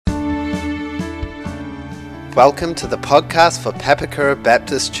Welcome to the podcast for Papakura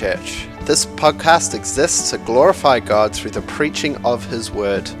Baptist Church. This podcast exists to glorify God through the preaching of His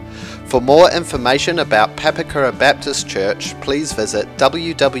Word. For more information about Papakura Baptist Church, please visit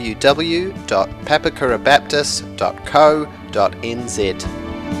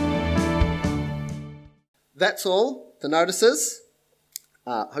www.papakurabaptist.co.nz. That's all, the notices.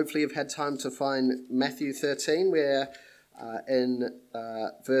 Hopefully you've had time to find Matthew 13, where in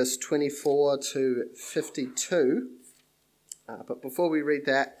verse 24 to 52. But before we read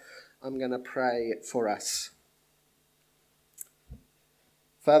that, I'm going to pray for us.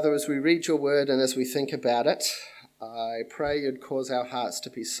 Father, as we read your word and as we think about it, I pray you'd cause our hearts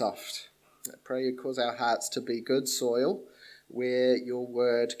to be soft. I pray you'd cause our hearts to be good soil where your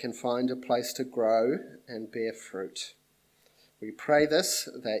word can find a place to grow and bear fruit. We pray this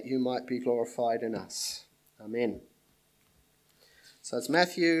that you might be glorified in us. Amen. So it's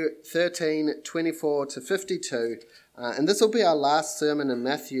Matthew 13, 24 to 52, and this will be our last sermon in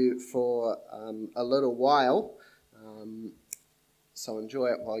Matthew for a little while, so enjoy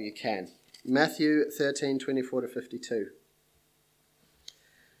it while you can. Matthew 13, 24 to 52.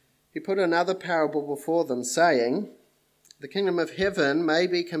 He put another parable before them, saying, "The kingdom of heaven may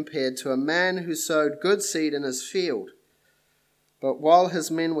be compared to a man who sowed good seed in his field. But while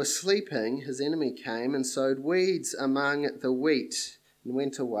his men were sleeping, his enemy came and sowed weeds among the wheat and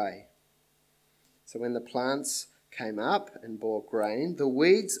went away. So when the plants came up and bore grain, the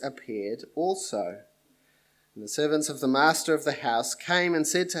weeds appeared also. And the servants of the master of the house came and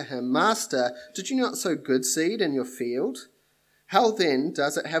said to him, 'Master, did you not sow good seed in your field? How then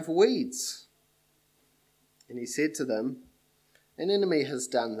does it have weeds?' And he said to them, 'An enemy has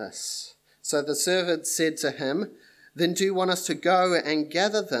done this.' So the servants said to him, 'Then do you want us to go and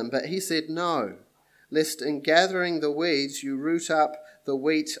gather them?' But he said, 'No, lest in gathering the weeds you root up the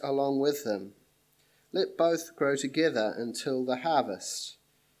wheat along with them. Let both grow together until the harvest.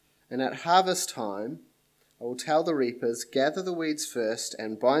 And at harvest time I will tell the reapers, gather the weeds first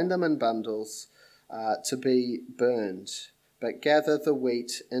and bind them in bundles to be burned, but gather the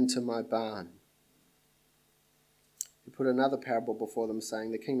wheat into my barn.' He put another parable before them,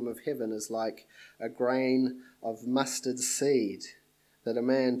 saying, 'The kingdom of heaven is like a grain of mustard seed that a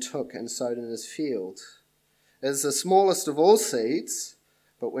man took and sowed in his field. It is the smallest of all seeds,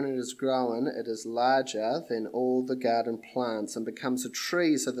 but when it is grown, it is larger than all the garden plants and becomes a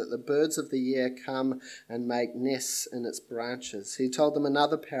tree so that the birds of the air come and make nests in its branches.' He told them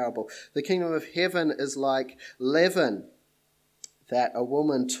another parable. 'The kingdom of heaven is like leaven that a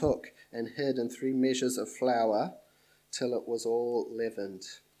woman took and hid in 3 measures of flour till it was all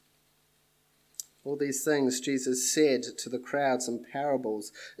leavened.' All these things Jesus said to the crowds in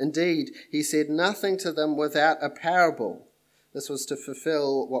parables. Indeed, he said nothing to them without a parable. This was to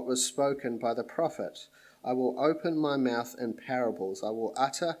fulfill what was spoken by the prophet. 'I will open my mouth in parables. I will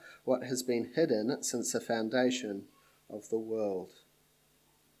utter what has been hidden since the foundation of the world.'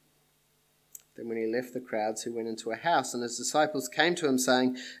 Then when he left the crowds, he went into a house, and his disciples came to him,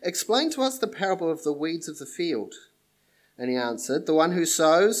 saying, 'Explain to us the parable of the weeds of the field.' And he answered, 'The one who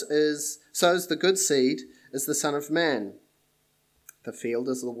sows the good seed is the Son of Man. The field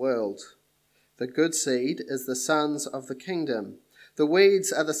is the world. The good seed is the sons of the kingdom. The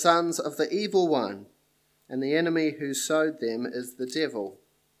weeds are the sons of the evil one, and the enemy who sowed them is the devil.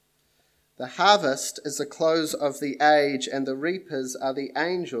 The harvest is the close of the age, and the reapers are the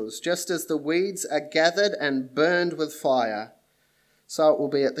angels. Just as the weeds are gathered and burned with fire, so it will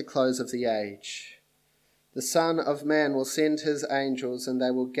be at the close of the age. The Son of Man will send his angels, and they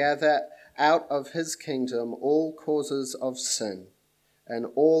will gather out of his kingdom all causes of sin and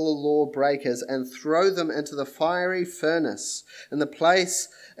all lawbreakers, and throw them into the fiery furnace. In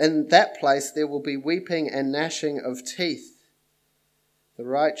that place there will be weeping and gnashing of teeth. The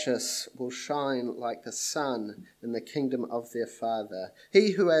righteous will shine like the sun in the kingdom of their Father.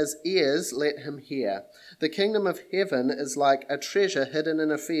 He who has ears, let him hear. The kingdom of heaven is like a treasure hidden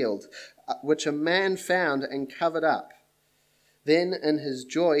in a field, which a man found and covered up. Then in his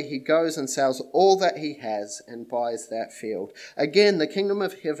joy he goes and sells all that he has and buys that field. Again, the kingdom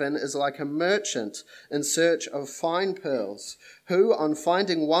of heaven is like a merchant in search of fine pearls, who, on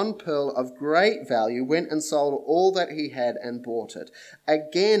finding one pearl of great value, went and sold all that he had and bought it.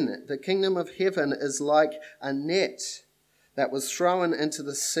 Again, the kingdom of heaven is like a net that was thrown into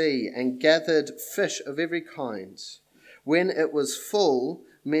the sea and gathered fish of every kind. When it was full,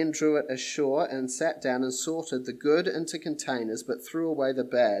 men drew it ashore and sat down and sorted the good into containers, but threw away the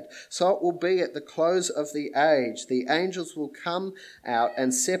bad. So it will be at the close of the age. The angels will come out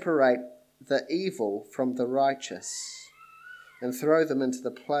and separate the evil from the righteous. and throw them into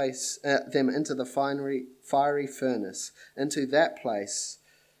the fiery furnace. Into that place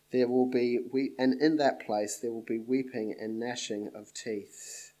there will be in that place there will be weeping and gnashing of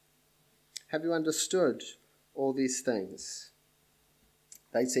teeth. Have you understood all these things?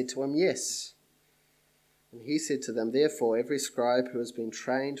 They said to him, yes. And he said to them, therefore, every scribe who has been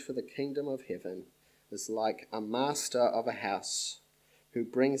trained for the kingdom of heaven is like a master of a house who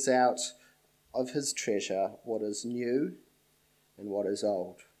brings out of his treasure what is new and what is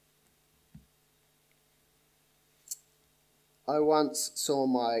old. I once saw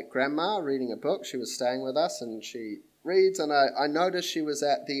my grandma reading a book. She was staying with us and she reads, and I noticed she was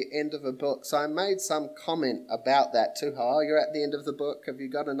at the end of a book. So I made some comment about that to her. Oh, you're at the end of the book. Have you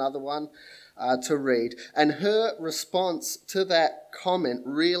got another one to read? And her response to that comment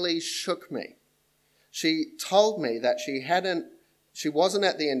really shook me. She told me that she wasn't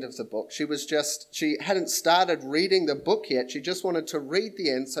at the end of the book. She hadn't started reading the book yet. She just wanted to read the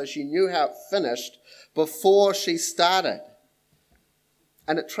end so she knew how it finished before she started.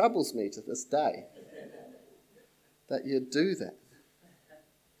 And it troubles me to this day that you do that.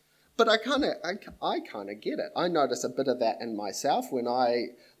 But I kind of get it. I notice a bit of that in myself when I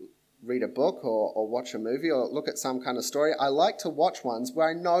read a book or watch a movie or look at some kind of story. I like to watch ones where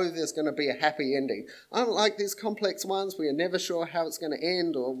I know there's going to be a happy ending. I don't like these complex ones where you're never sure how it's going to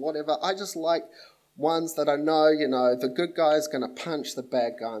end or whatever. I just like ones that I know, the good guy's going to punch the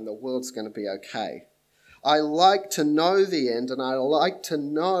bad guy and the world's going to be okay. I like to know the end, and I like to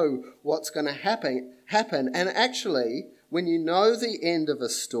know what's going to happen. And actually, when you know the end of a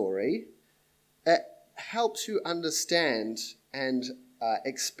story, it helps you understand and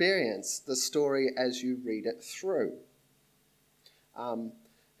experience the story as you read it through.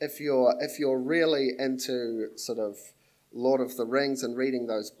 If you're really into sort of Lord of the Rings and reading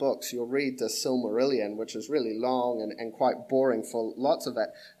those books, you'll read the Silmarillion, which is really long and quite boring for lots of it.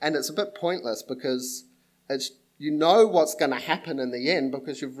 And it's a bit pointless because you know what's going to happen in the end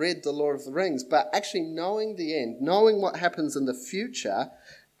because you've read the Lord of the Rings. But actually knowing the end, knowing what happens in the future,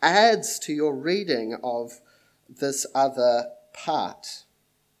 adds to your reading of this other part.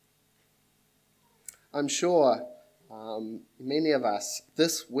 I'm sure many of us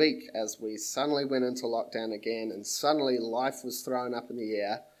this week, as we suddenly went into lockdown again and suddenly life was thrown up in the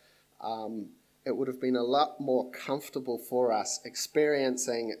air, it would have been a lot more comfortable for us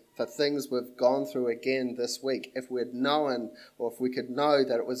experiencing the things we've gone through again this week if we'd known, or if we could know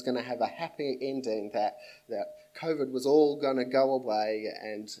that it was going to have a happy ending, that COVID was all going to go away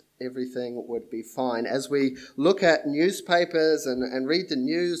and everything would be fine. As we look at newspapers and read the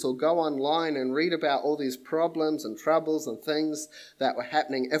news or go online and read about all these problems and troubles and things that were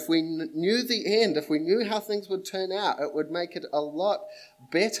happening, if we knew the end, if we knew how things would turn out, it would make it a lot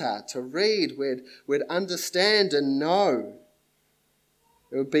better to read. We'd understand and know.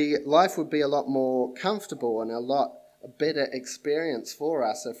 Life would be a lot more comfortable and a better experience for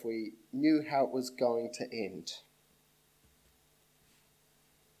us if we knew how it was going to end.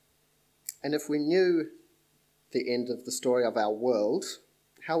 And if we knew the end of the story of our world,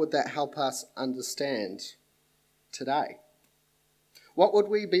 how would that help us understand today? What would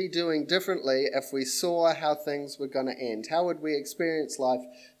we be doing differently if we saw how things were going to end? How would we experience life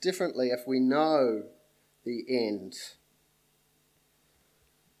differently if we know the end?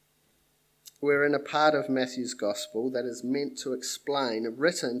 We're in a part of Matthew's Gospel that is written to explain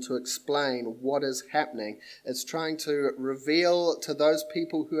what is happening. It's trying to reveal to those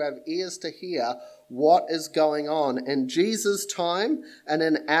people who have ears to hear what is going on in Jesus' time and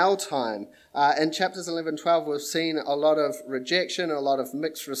in our time. In chapters 11, 12, we've seen a lot of rejection, a lot of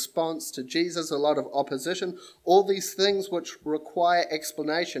mixed response to Jesus, a lot of opposition, all these things which require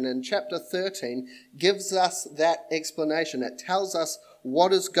explanation. And chapter 13 gives us that explanation. It tells us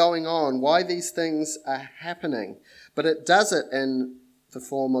what is going on, why these things are happening. But it does it in the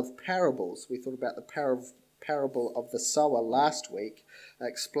form of parables. We thought about the parable of the sower last week. It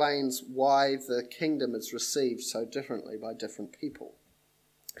explains why the kingdom is received so differently by different people.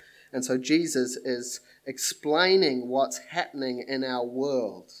 And so Jesus is explaining what's happening in our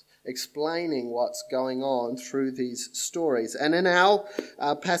world, explaining what's going on through these stories. And in our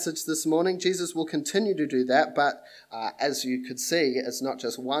passage this morning, Jesus will continue to do that, but as you could see, it's not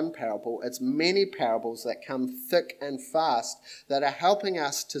just one parable, it's many parables that come thick and fast that are helping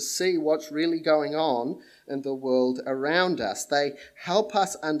us to see what's really going on in the world around us. They help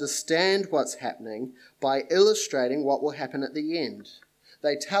us understand what's happening by illustrating what will happen at the end.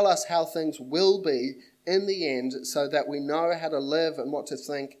 They tell us how things will be in the end so that we know how to live and what to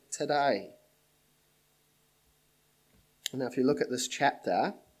think today. Now, if you look at this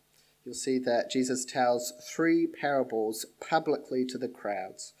chapter, you'll see that Jesus tells 3 parables publicly to the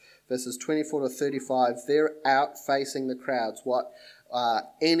crowds. Verses 24 to 35, they're out facing the crowds, what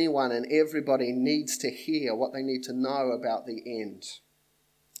anyone and everybody needs to hear, what they need to know about the end.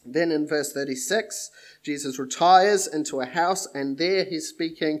 Then in verse 36, Jesus retires into a house, and there he's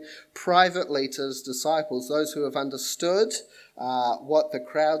speaking privately to his disciples, those who have understood what the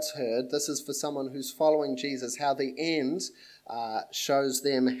crowds heard. This is for someone who's following Jesus, how the end shows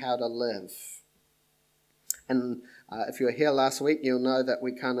them how to live. And if you were here last week, you'll know that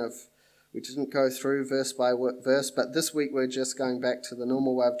we didn't go through verse by verse, but this week we're just going back to the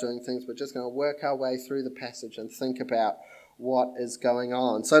normal way of doing things. We're just going to work our way through the passage and think about what is going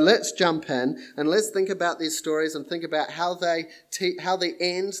on. So let's jump in and let's think about these stories and think about how the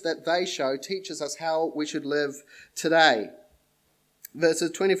ends that they show teaches us how we should live today.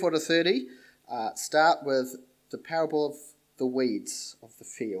 Verses 24 to 30 start with the parable of the weeds of the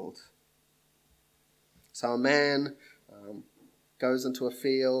field. So a man goes into a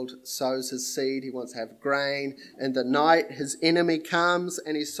field, sows his seed, he wants to have grain. In the night, his enemy comes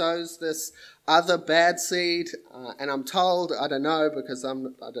and he sows this other bad seed. And I'm told, I don't know because I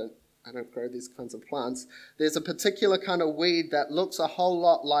don't grow these kinds of plants, there's a particular kind of weed that looks a whole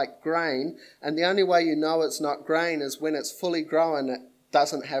lot like grain. And the only way you know it's not grain is when it's fully grown, it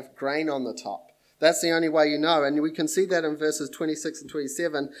doesn't have grain on the top. That's the only way you know. And we can see that in verses 26 and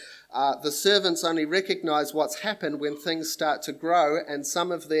 27. The servants only recognize what's happened when things start to grow, and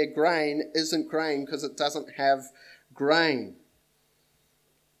some of their grain isn't grain because it doesn't have grain.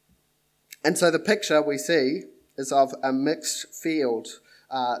 And so the picture we see is of a mixed field.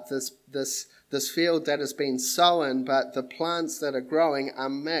 This field that has been sown, but the plants that are growing are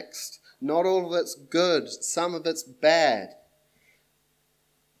mixed. Not all of it's good. Some of it's bad.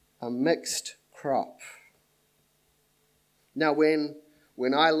 A mixed crop. Now when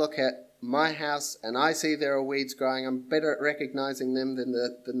I look at my house and I see there are weeds growing, I'm better at recognizing them than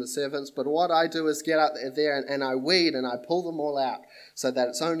the servants, but what I do is get out there and I weed and I pull them all out so that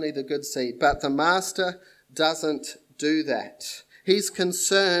it's only the good seed. But the master doesn't do that. He's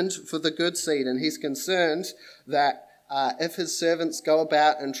concerned for the good seed, and he's concerned that if his servants go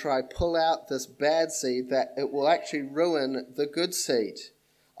about and try pull out this bad seed, that it will actually ruin the good seed.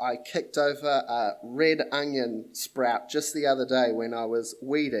 I kicked over a red onion sprout just the other day when I was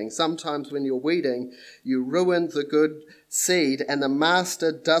weeding. Sometimes when you're weeding, you ruin the good seed, and the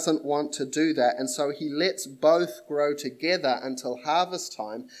master doesn't want to do that. And so he lets both grow together until harvest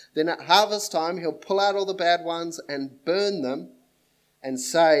time. Then at harvest time, he'll pull out all the bad ones and burn them and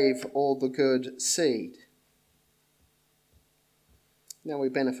save all the good seed. Now we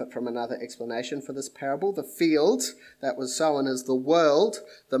benefit from another explanation for this parable. The field that was sown is the world.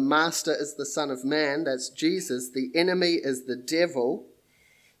 The master is the Son of Man. That's Jesus. The enemy is the devil.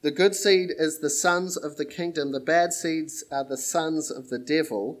 The good seed is the sons of the kingdom. The bad seeds are the sons of the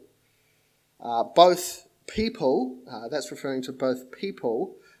devil. Both people, that's referring to both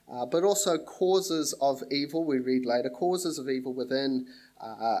people, but also causes of evil, we read later, causes of evil within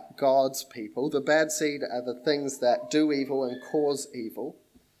God's people. The bad seed are the things that do evil and cause evil.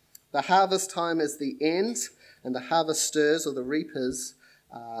 The harvest time is the end, and the harvesters or the reapers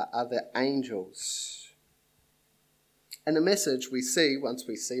are the angels. And the message we see, once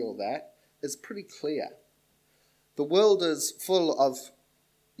we see all that, is pretty clear. The world is full of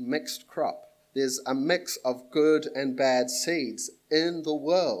mixed crop. There's a mix of good and bad seeds in the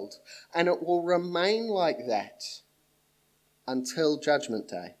world, and it will remain like that until Judgment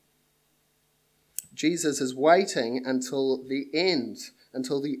Day. Jesus is waiting until the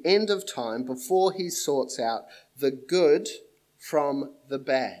end of time before he sorts out the good from the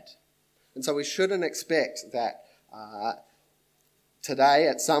bad. And so we shouldn't expect that today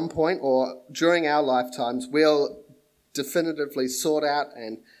at some point or during our lifetimes we'll definitively sort out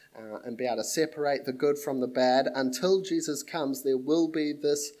and be able to separate the good from the bad. Until Jesus comes, there will be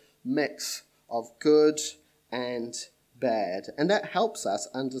this mix of good and bad. And that helps us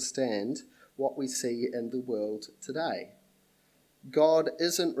understand what we see in the world today. God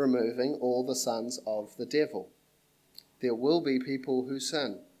isn't removing all the sons of the devil. There will be people who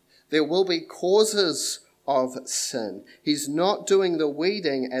sin. There will be causes of sin. He's not doing the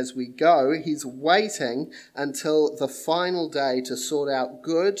weeding as we go. He's waiting until the final day to sort out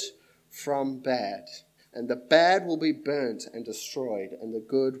good from bad. And the bad will be burnt and destroyed, and the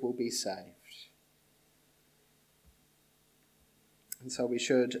good will be saved. And so we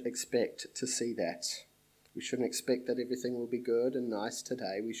should expect to see that. We shouldn't expect that everything will be good and nice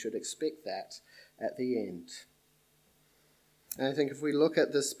today. We should expect that at the end. And I think if we look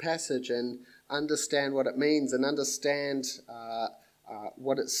at this passage and understand what it means and understand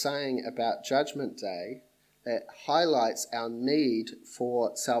what it's saying about Judgment Day, it highlights our need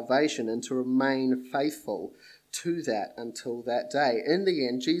for salvation and to remain faithful to that until that day. In the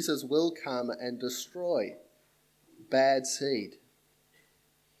end, Jesus will come and destroy bad seed,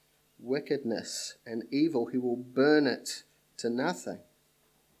 wickedness and evil. He will burn it to nothing.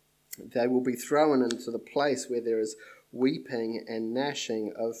 They will be thrown into the place where there is weeping and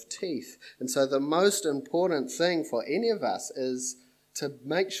gnashing of teeth. And so the most important thing for any of us is to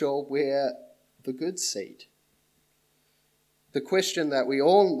make sure we're the good seed. The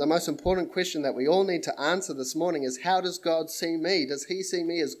most important question that we all need to answer this morning is, how does God see me? Does he see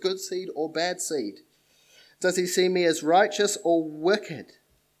me as good seed or bad seed? Does he see me as righteous or wicked?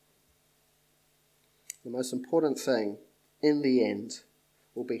 The most important thing in the end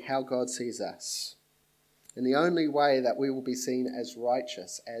will be how God sees us. And the only way that we will be seen as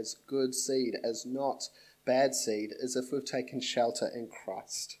righteous, as good seed, as not bad seed, is if we've taken shelter in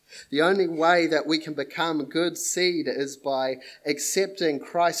Christ. The only way that we can become good seed is by accepting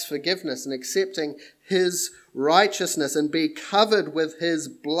Christ's forgiveness and accepting his righteousness and be covered with his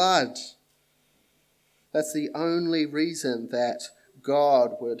blood. That's the only reason that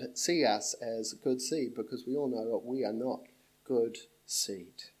God would see us as good seed, because we all know that we are not good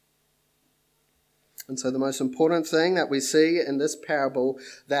seed. And so the most important thing that we see in this parable,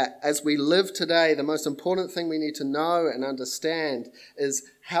 that as we live today, the most important thing we need to know and understand is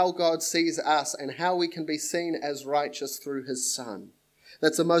how God sees us and how we can be seen as righteous through his Son.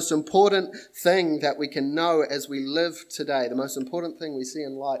 That's the most important thing that we can know as we live today. The most important thing we see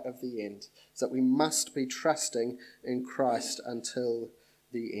in light of the end is that we must be trusting in Christ until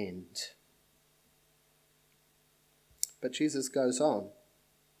the end. But Jesus goes on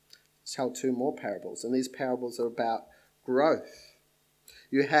to tell two more parables, and these parables are about growth.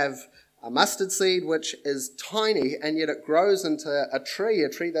 You have a mustard seed which is tiny, and yet it grows into a tree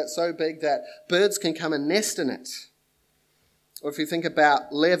that's so big that birds can come and nest in it. Or if you think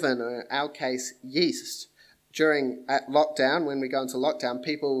about leaven, or in our case, yeast. At lockdown, when we go into lockdown,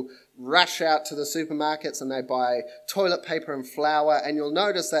 people rush out to the supermarkets and they buy toilet paper and flour, and you'll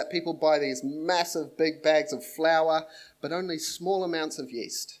notice that people buy these massive big bags of flour, but only small amounts of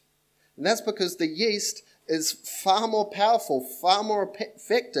yeast. And that's because the yeast is far more powerful, far more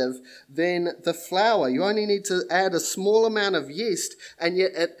effective than the flour. You only need to add a small amount of yeast, and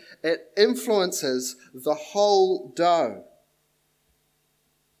yet it influences the whole dough.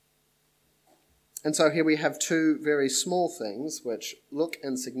 And so here we have two very small things which look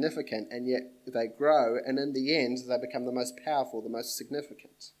insignificant, and yet they grow, and in the end they become the most powerful, the most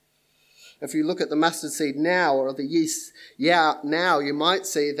significant. If you look at the mustard seed now, or the yeast now, you might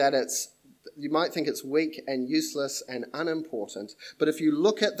see that you might think it's weak and useless and unimportant. But if you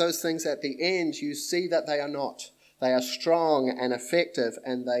look at those things at the end, you see that they are not. They are strong and effective,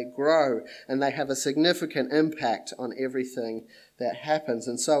 and they grow, and they have a significant impact on everything that happens.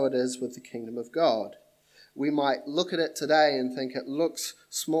 And so it is with the kingdom of God. We might look at it today and think it looks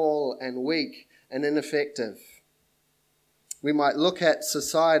small and weak and ineffective. We might look at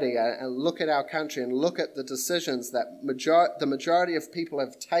society and look at our country and look at the decisions that the majority of people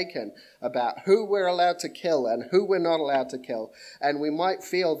have taken about who we're allowed to kill and who we're not allowed to kill. And we might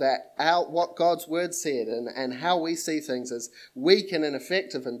feel that what God's word said and how we see things is weak and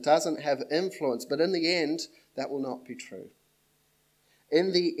ineffective and doesn't have influence. But in the end, that will not be true.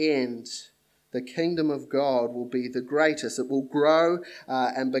 In the end, the kingdom of God will be the greatest. It will grow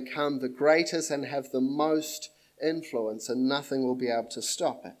and become the greatest and have the most influence, and nothing will be able to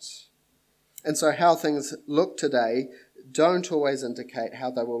stop it. And so how things look today don't always indicate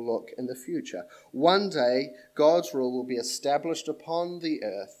how they will look in the future. One day, God's rule will be established upon the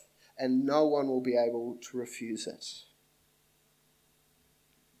earth, and no one will be able to refuse it.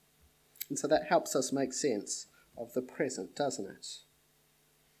 And so that helps us make sense of the present, doesn't it?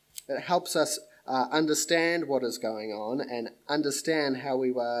 It helps us understand what is going on and understand how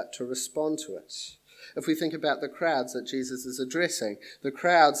we were to respond to it. If we think about the crowds that Jesus is addressing, the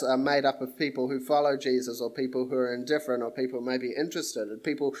crowds are made up of people who follow Jesus, or people who are indifferent, or people who may be interested, and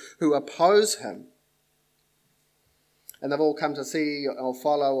people who oppose him. And they've all come to see or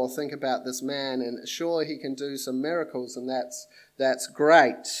follow or think about this man, and sure, he can do some miracles, and that's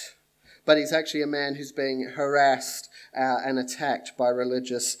great. But he's actually a man who's being harassed and attacked by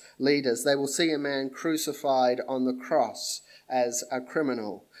religious leaders. They will see a man crucified on the cross as a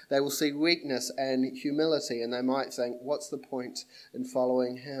criminal. They will see weakness and humility, and they might think, what's the point in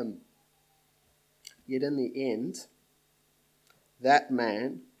following him? Yet in the end, that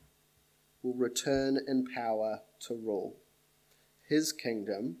man will return in power to rule. His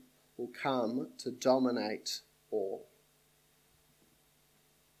kingdom will come to dominate all.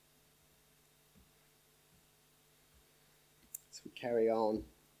 carry on.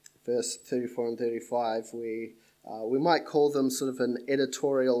 Verse 34 and 35, we might call them sort of an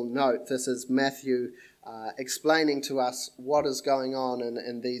editorial note. This is Matthew explaining to us what is going on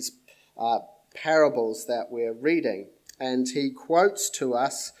in these parables that we're reading. And he quotes to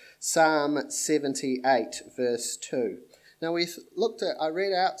us Psalm 78, verse 2. Now I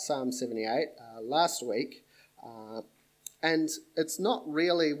read out Psalm 78 last week, and it's not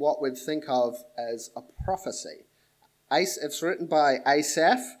really what we'd think of as a prophecy. It's written by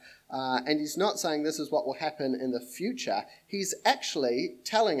Asaph, and he's not saying this is what will happen in the future. He's actually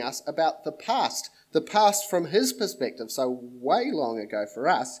telling us about the past from his perspective, so way long ago for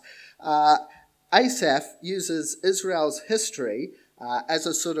us. Asaph uses Israel's history as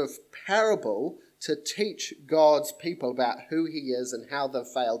a sort of parable to teach God's people about who he is and how they've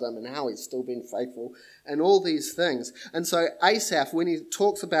failed him and how he's still been faithful and all these things. And so Asaph, when he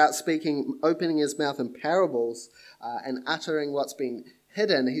talks about opening his mouth in parables and uttering what's been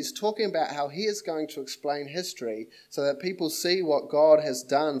hidden, he's talking about how he is going to explain history so that people see what God has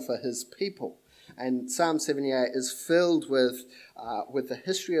done for his people. And Psalm 78 is filled with the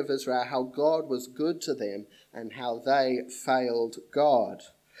history of Israel, how God was good to them and how they failed God.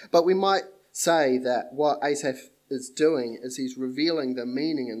 But we might say that what Asaph is doing is he's revealing the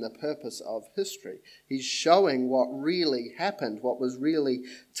meaning and the purpose of history. He's showing what really happened, what was really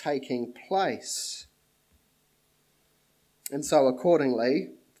taking place. And so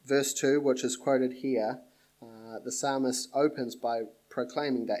accordingly, verse 2, which is quoted here, the psalmist opens by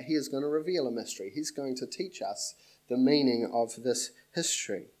proclaiming that he is going to reveal a mystery. He's going to teach us the meaning of this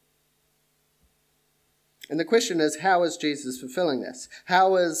history. And the question is, how is Jesus fulfilling this?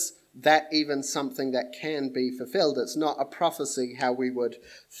 How is that even something that can be fulfilled? It's not a prophecy how we would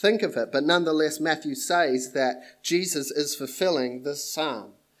think of it, but nonetheless Matthew says that Jesus is fulfilling this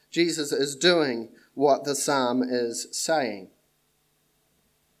psalm. Jesus is doing what the psalm is saying.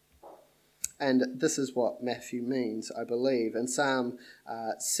 And this is what Matthew means, I believe. In Psalm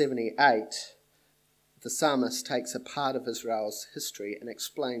 78, the psalmist takes a part of Israel's history and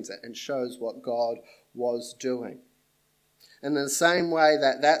explains it and shows what God was doing. And in the same way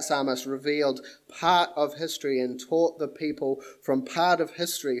that psalmist revealed part of history and taught the people from part of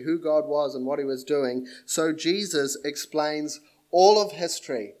history who God was and what he was doing, so Jesus explains all of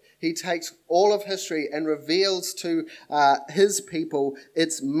history. He takes all of history and reveals to his people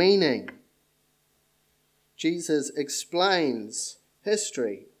its meaning. Jesus explains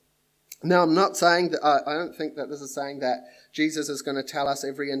history. Now, I'm not saying that, I don't think that this is saying that Jesus is going to tell us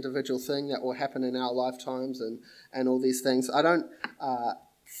every individual thing that will happen in our lifetimes and all these things. I don't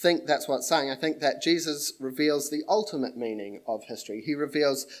think that's what it's saying. I think that Jesus reveals the ultimate meaning of history. He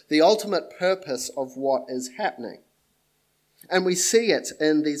reveals the ultimate purpose of what is happening. And we see it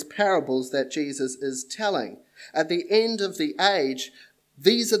in these parables that Jesus is telling. At the end of the age,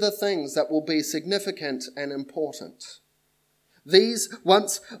 these are the things that will be significant and important. These,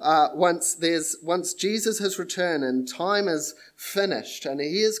 once Jesus has returned and time is finished and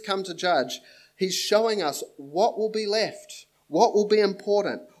he has come to judge, he's showing us what will be left, what will be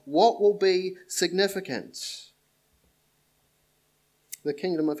important, what will be significant. The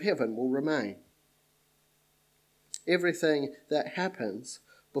kingdom of heaven will remain. Everything that happens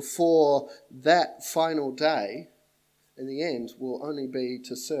before that final day, in the end, will only be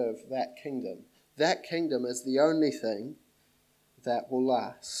to serve that kingdom. That kingdom is the only thing that will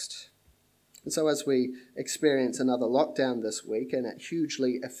last. And so as we experience another lockdown this week, and it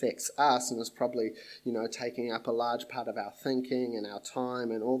hugely affects us and is probably, taking up a large part of our thinking and our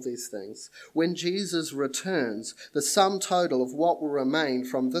time and all these things, when Jesus returns, the sum total of what will remain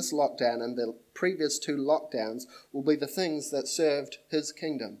from this lockdown and the previous 2 lockdowns will be the things that served his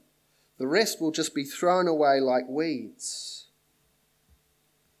kingdom. The rest will just be thrown away like weeds.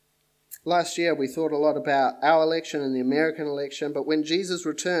 Last year we thought a lot about our election and the American election, but when Jesus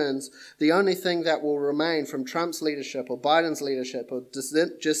returns, the only thing that will remain from Trump's leadership or Biden's leadership or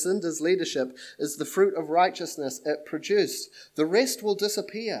Jacinda's leadership is the fruit of righteousness it produced. The rest will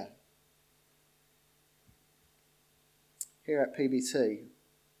disappear. Here at PBC,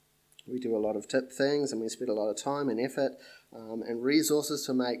 we do a lot of things and we spend a lot of time and effort and resources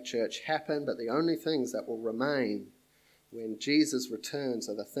to make church happen, but the only things that will remain when Jesus returns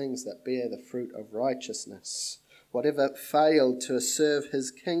are the things that bear the fruit of righteousness. Whatever failed to serve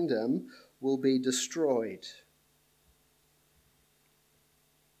his kingdom will be destroyed.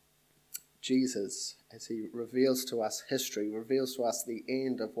 Jesus, as he reveals to us history, reveals to us the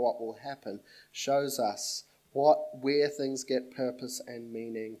end of what will happen, shows us where things get purpose and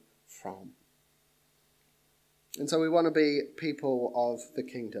meaning from. And so we want to be people of the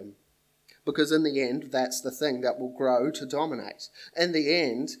kingdom. Because in the end, that's the thing that will grow to dominate. In the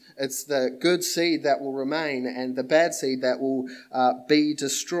end, it's the good seed that will remain and the bad seed that will be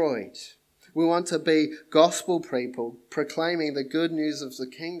destroyed. We want to be gospel people, proclaiming the good news of the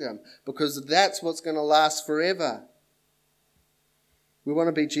kingdom, because that's what's going to last forever. We want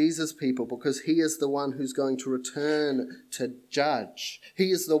to be Jesus people because he is the one who's going to return to judge. He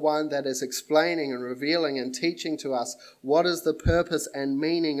is the one that is explaining and revealing and teaching to us what is the purpose and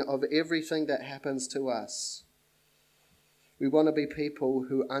meaning of everything that happens to us. We want to be people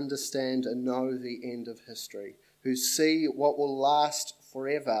who understand and know the end of history, who see what will last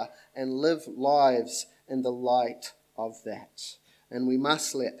forever and live lives in the light of that. And we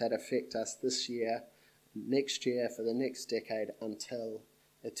must let that affect us this year, next year, for the next decade, until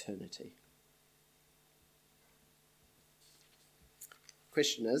eternity.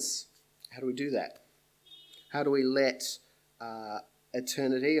 Question is, how do we do that? How do we let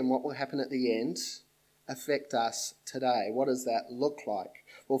eternity and what will happen at the end affect us today? What does that look like?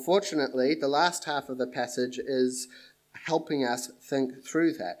 Well, fortunately, the last half of the passage is helping us think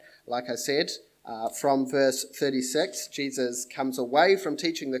through that. Like I said, from verse 36, Jesus comes away from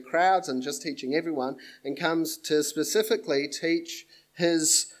teaching the crowds and just teaching everyone and comes to specifically teach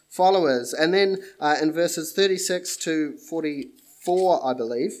his followers. And then in verses 36 to 44, I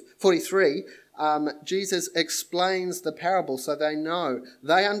believe, 43, Jesus explains the parable so they know.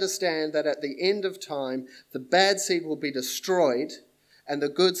 They understand that at the end of time, the bad seed will be destroyed and the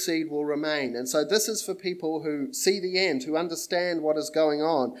good seed will remain. And so this is for people who see the end, who understand what is going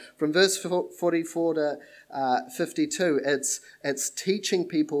on. From verse 44 to 52, it's teaching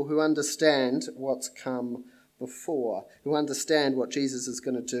people who understand what's come before, who understand what Jesus is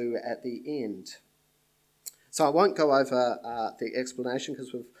going to do at the end. So I won't go over the explanation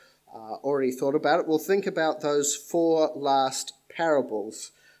because we've already thought about it. We'll think about those four last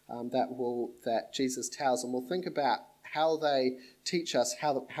parables that Jesus tells, and we'll think about how they teach us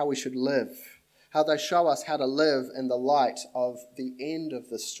how we should live, how they show us how to live in the light of the end of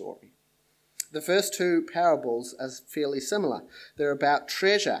the story. The first two parables are fairly similar. They're about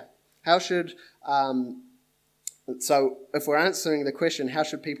treasure. So if we're answering the question, how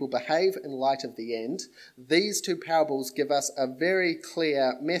should people behave in light of the end, these two parables give us a very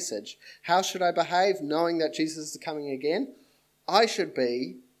clear message. How should I behave knowing that Jesus is coming again? I should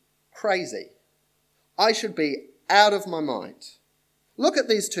be crazy. I should be out of my mind. Look at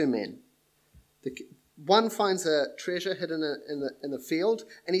these two men. One finds a treasure hidden in the field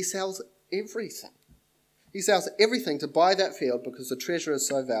and he sells everything. He sells everything to buy that field because the treasure is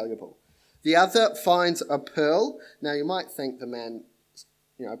so valuable. The other finds a pearl. Now you might think the man,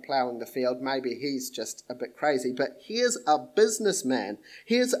 ploughing the field, maybe he's just a bit crazy, but here's a businessman.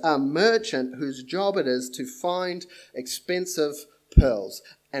 Here's a merchant whose job it is to find expensive pearls.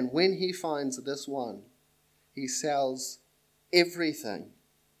 And when he finds this one, he sells everything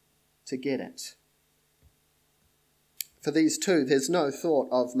to get it. For these two, there's no thought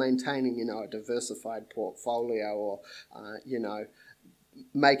of maintaining, a diversified portfolio or,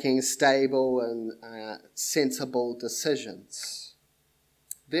 making stable and sensible decisions.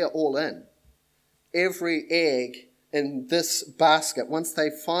 They're all in. Every egg in this basket, once they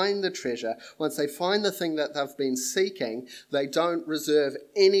find the treasure, once they find the thing that they've been seeking, they don't reserve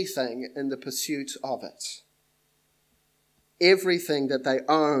anything in the pursuit of it. Everything that they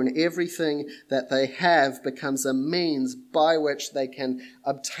own, everything that they have becomes a means by which they can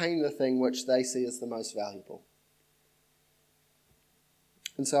obtain the thing which they see as the most valuable.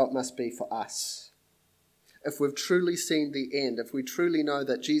 And so it must be for us. If we've truly seen the end, if we truly know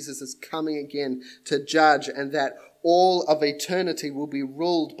that Jesus is coming again to judge and that all of eternity will be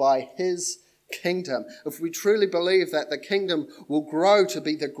ruled by his kingdom, if we truly believe that the kingdom will grow to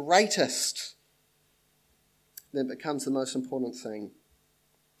be the greatest, then it becomes the most important thing.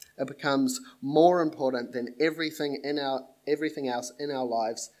 It becomes more important than everything else in our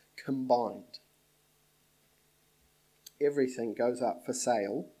lives combined. Everything goes up for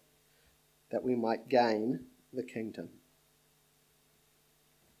sale that we might gain the kingdom.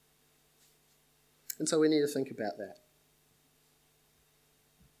 And so we need to think about that.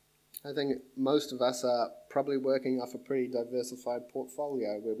 I think most of us are probably working off a pretty diversified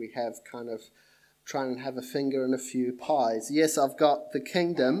portfolio where we have kind of trying to have a finger in a few pies. Yes, I've got the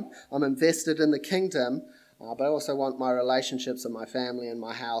kingdom. I'm invested in the kingdom, but I also want my relationships and my family and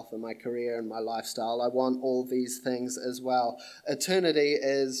my health and my career and my lifestyle. I want all these things as well. Eternity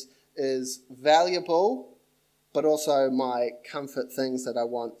is valuable, but also my comfort things that I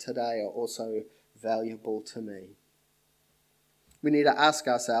want today are also valuable to me. We need to ask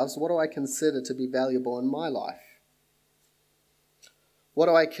ourselves, what do I consider to be valuable in my life? What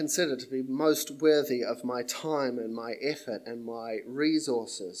do I consider to be most worthy of my time and my effort and my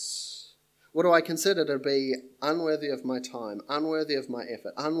resources? What do I consider to be unworthy of my time, unworthy of my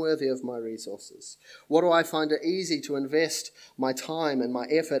effort, unworthy of my resources? What do I find it easy to invest my time and my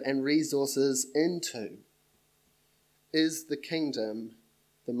effort and resources into? Is the kingdom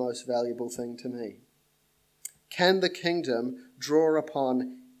the most valuable thing to me? Can the kingdom draw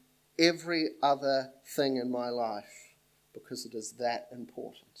upon every other thing in my life because it is that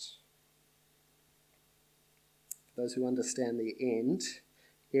important? For those who understand the end,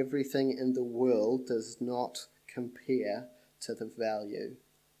 everything in the world does not compare to the value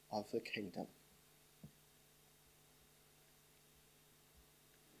of the kingdom.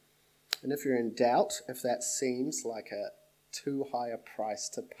 And if you're in doubt, if that seems like a too high a price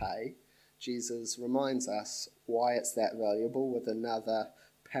to pay, Jesus reminds us why it's that valuable with another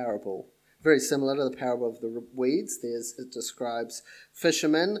parable. Very similar to the parable of the weeds. It describes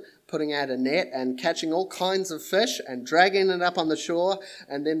fishermen putting out a net and catching all kinds of fish and dragging it up on the shore,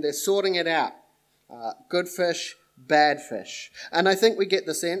 and then they're sorting it out. Good fish, bad fish. And I think we get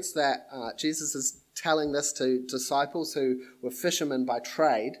the sense that Jesus is telling this to disciples who were fishermen by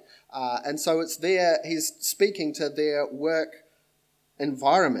trade. And so he's speaking to their work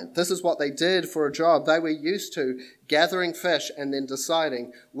environment. This is what they did for a job. They were used to gathering fish and then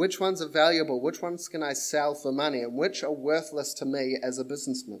deciding which ones are valuable, which ones can I sell for money, and which are worthless to me as a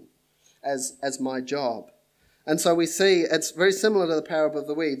businessman, as my job. And so we see it's very similar to the parable of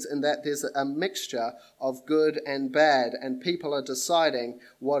the weeds in that there's a mixture of good and bad, and people are deciding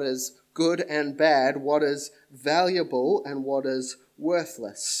what is good and bad, what is valuable and what is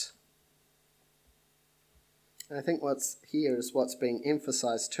worthless. And I think what's being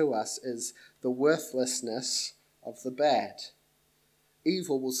emphasized to us is the worthlessness of the bad.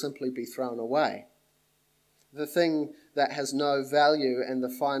 Evil will simply be thrown away. The thing that has no value in the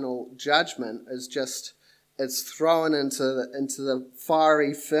final judgment is it's thrown into the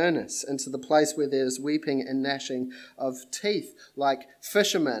fiery furnace, into the place where there's weeping and gnashing of teeth, like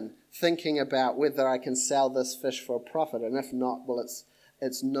fishermen thinking about whether I can sell this fish for a profit, and if not, well,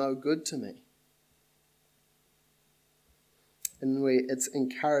 it's no good to me. And it's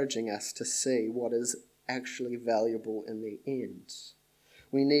encouraging us to see what is actually valuable in the end.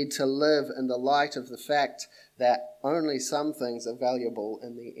 We need to live in the light of the fact that only some things are valuable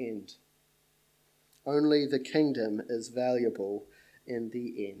in the end. Only the kingdom is valuable in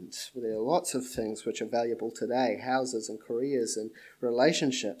the end. There are lots of things which are valuable today, houses and careers and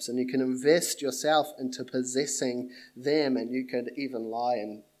relationships, and you can invest yourself into possessing them, and you could even lie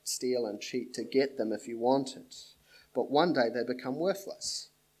and steal and cheat to get them if you wanted. But one day they become worthless.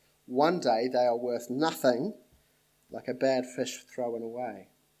 One day they are worth nothing, like a bad fish thrown away.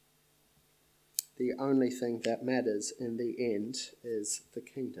 The only thing that matters in the end is the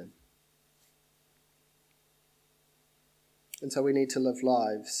kingdom. And so we need to live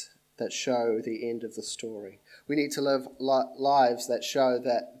lives that show the end of the story. We need to live lives that show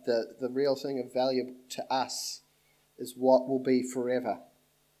that the real thing of value to us is what will be forever.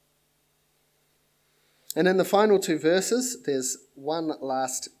 And in the final two verses, there's one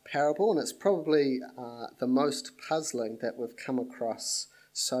last parable, and it's probably the most puzzling that we've come across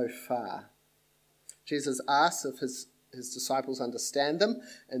so far. Jesus asks if his disciples understand them,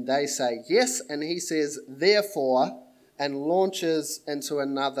 and they say yes, and he says, therefore, and launches into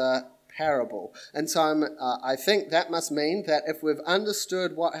another parable. And so I think that must mean that if we've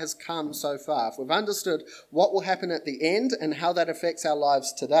understood what has come so far, if we've understood what will happen at the end and how that affects our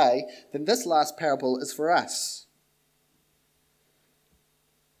lives today, then this last parable is for us.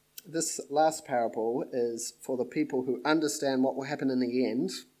 This last parable is for the people who understand what will happen in the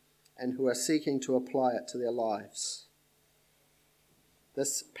end and who are seeking to apply it to their lives.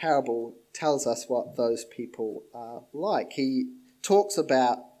 This parable tells us what those people are like. He talks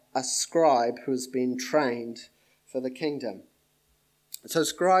about a scribe who has been trained for the kingdom. So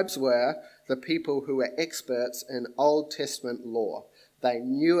scribes were the people who were experts in Old Testament law. They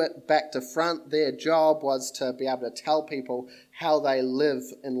knew it back to front. Their job was to be able to tell people how they live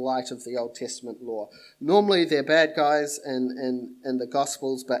in light of the Old Testament law. Normally they're bad guys in the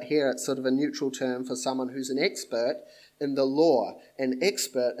Gospels, but here it's sort of a neutral term for someone who's an expert in the law, an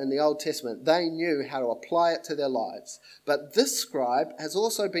expert in the Old Testament. They knew how to apply it to their lives. But this scribe has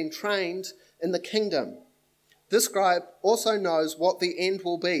also been trained in the kingdom. This scribe also knows what the end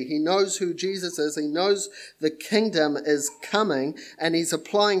will be. He knows who Jesus is. He knows the kingdom is coming, and he's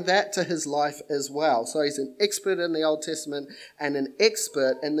applying that to his life as well. So he's an expert in the Old Testament and an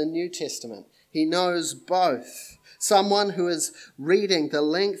expert in the New Testament. He knows both. Someone who is reading the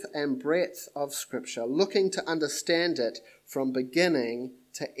length and breadth of Scripture, looking to understand it from beginning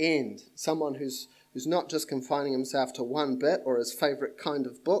to end. Someone who's not just confining himself to one bit or his favourite kind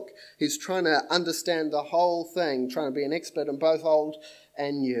of book. He's trying to understand the whole thing, trying to be an expert in both old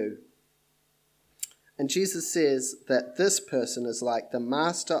and new. And Jesus says that this person is like the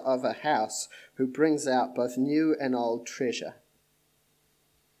master of a house who brings out both new and old treasure.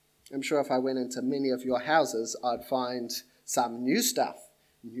 I'm sure if I went into many of your houses, I'd find some new stuff,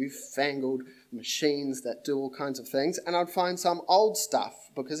 newfangled machines that do all kinds of things, and I'd find some old stuff,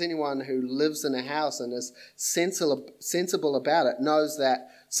 because anyone who lives in a house and is sensible about it knows that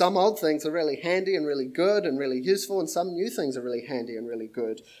some old things are really handy and really good and really useful, and some new things are really handy and really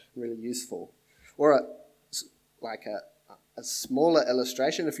good and really useful. Or a smaller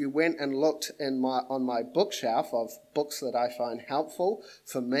illustration, if you went and looked on my bookshelf of books that I find helpful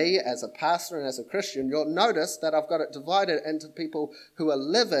for me as a pastor and as a Christian, you'll notice that I've got it divided into people who are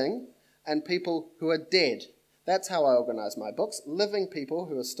living and people who are dead. That's how I organize my books: living people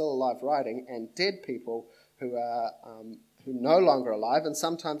who are still alive writing, and dead people who are who no longer alive, and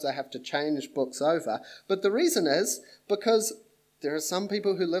sometimes I have to change books over. But the reason is because there are some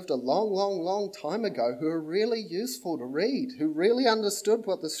people who lived a long, long, long time ago who are really useful to read, who really understood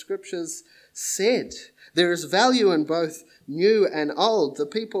what the scriptures said. There is value in both new and old. The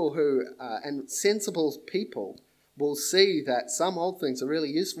people and sensible people will see that some old things are really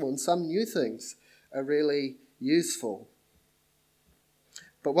useful and some new things are really useful.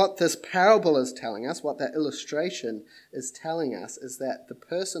 But what this parable is telling us, what that illustration is telling us, is that the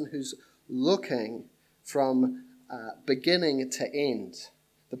person who's looking from beginning to end,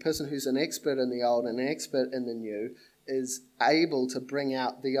 the person who's an expert in the old and an expert in the new, is able to bring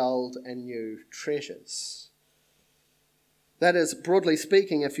out the old and new treasures. That is, broadly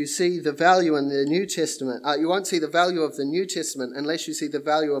speaking, if you see the value in the New Testament, you won't see the value of the New Testament unless you see the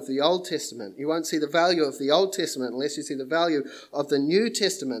value of the Old Testament. You won't see the value of the Old Testament unless you see the value of the New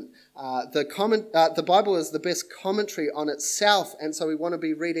Testament. The Bible is the best commentary on itself, and so we want to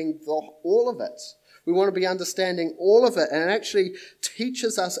be reading all of it. We want to be understanding all of it, and it actually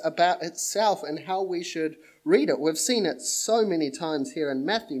teaches us about itself and how we should read it. We've seen it so many times here in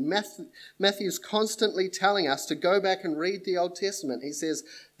Matthew. Matthew's constantly telling us to go back and read the Old Testament. He says,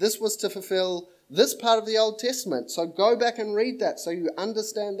 this was to fulfill this part of the Old Testament, so go back and read that so you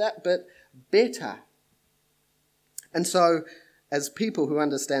understand that bit better. And so, as people who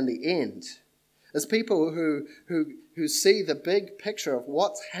understand the end, as people who see the big picture of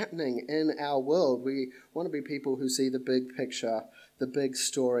what's happening in our world, we want to be people who see the big picture, the big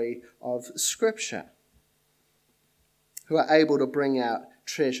story of Scripture, who are able to bring out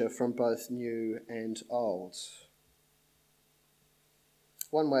treasure from both new and old.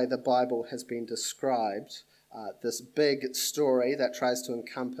 One way the Bible has been described, this big story that tries to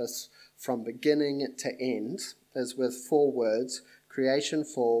encompass from beginning to end, is with 4 words: creation,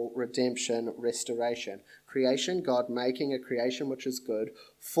 fall, redemption, restoration. Creation, God making a creation which is good.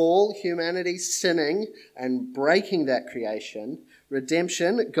 Fall, humanity sinning and breaking that creation.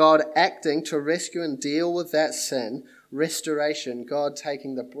 Redemption, God acting to rescue and deal with that sin. Restoration, God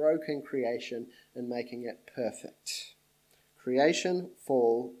taking the broken creation and making it perfect. Creation,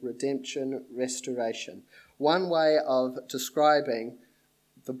 fall, redemption, restoration. One way of describing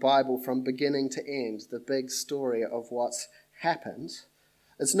the Bible from beginning to end, the big story of what's happened.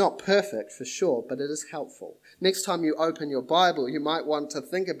 It's not perfect for sure, but it is helpful. Next time you open your Bible, you might want to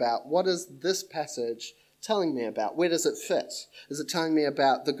think about, what is this passage telling me about? Where does it fit? Is it telling me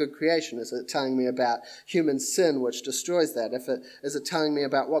about the good creation? Is it telling me about human sin which destroys that? Is it telling me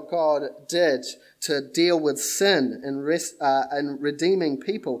about what God did to deal with sin and redeeming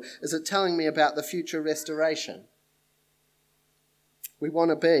people? Is it telling me about the future restoration? We want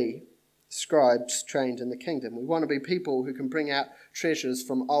to be scribes trained in the kingdom. We want to be people who can bring out treasures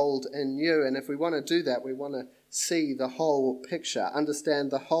from old and new. And if we want to do that, we want to see the whole picture, understand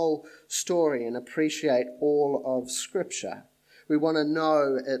the whole story, and appreciate all of Scripture. We want to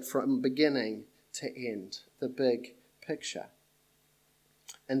know it from beginning to end, the big picture.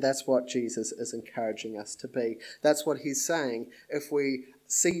 And that's what Jesus is encouraging us to be. That's what he's saying. If we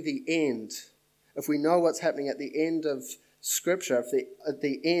see the end, if we know what's happening at the end of Scripture, at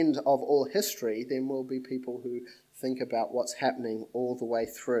the end of all history, then we'll be people who think about what's happening all the way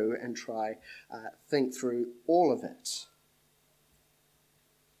through and try think through all of it.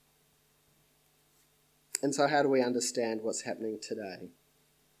 And so how do we understand what's happening today?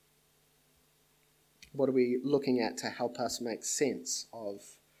 What are we looking at to help us make sense of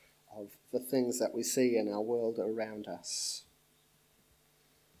the things that we see in our world around us?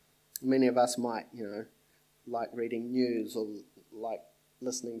 Many of us might, like reading news or like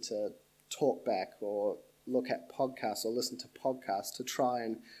listening to talkback or look at podcasts or listen to podcasts to try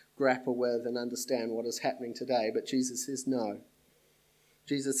and grapple with and understand what is happening today. But Jesus says no.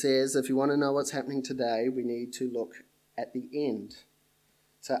 Jesus says if you want to know what's happening today, we need to look at the end.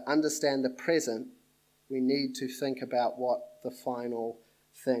 To understand the present, we need to think about what the final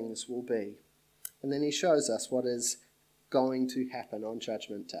things will be. And then he shows us what is going to happen on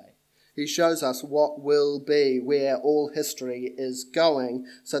Judgment Day. He shows us what will be, where all history is going,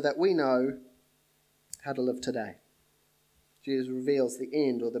 so that we know how to live today. Jesus reveals the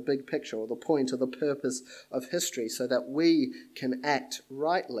end or the big picture or the point or the purpose of history so that we can act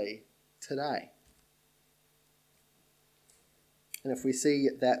rightly today. And if we see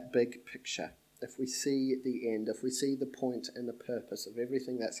that big picture, if we see the end, if we see the point and the purpose of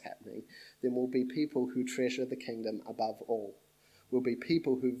everything that's happening, then we'll be people who treasure the kingdom above all. We'll be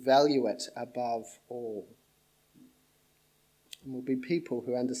people who value it above all. And we'll be people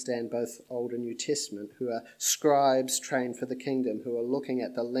who understand both Old and New Testament, who are scribes trained for the kingdom, who are looking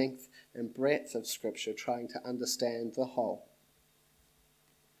at the length and breadth of Scripture, trying to understand the whole.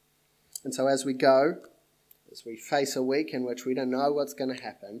 And so as we go, as we face a week in which we don't know what's going to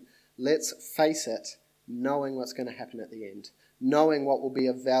happen, let's face it knowing what's going to happen at the end, knowing what will be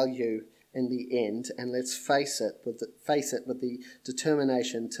of value in the end, and let's face it with the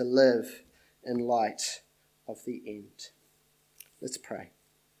determination to live in light of the end. Let's pray.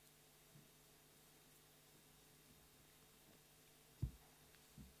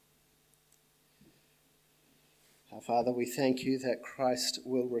 Our Father, we thank you that Christ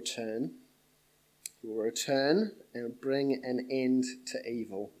will return. He will return and bring an end to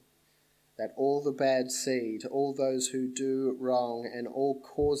evil. That all the bad seed, all those who do wrong, and all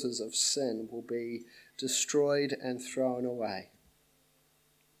causes of sin will be destroyed and thrown away.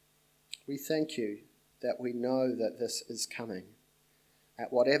 We thank you that we know that this is coming.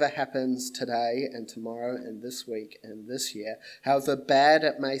 At whatever happens today and tomorrow and this week and this year, however bad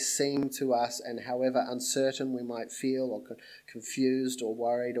it may seem to us and however uncertain we might feel or confused or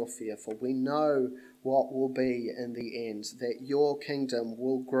worried or fearful, we know what will be in the end, that your kingdom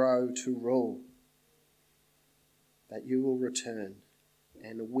will grow to rule, that you will return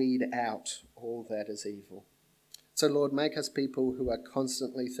and weed out all that is evil. So Lord, make us people who are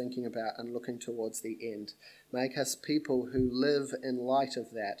constantly thinking about and looking towards the end. Make us people who live in light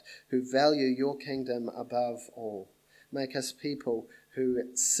of that, who value your kingdom above all. Make us people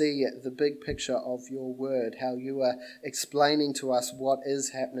who see the big picture of your word, how you are explaining to us what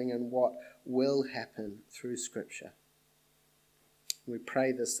is happening and what will happen through Scripture. We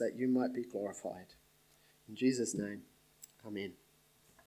pray this that you might be glorified. In Jesus' name, amen.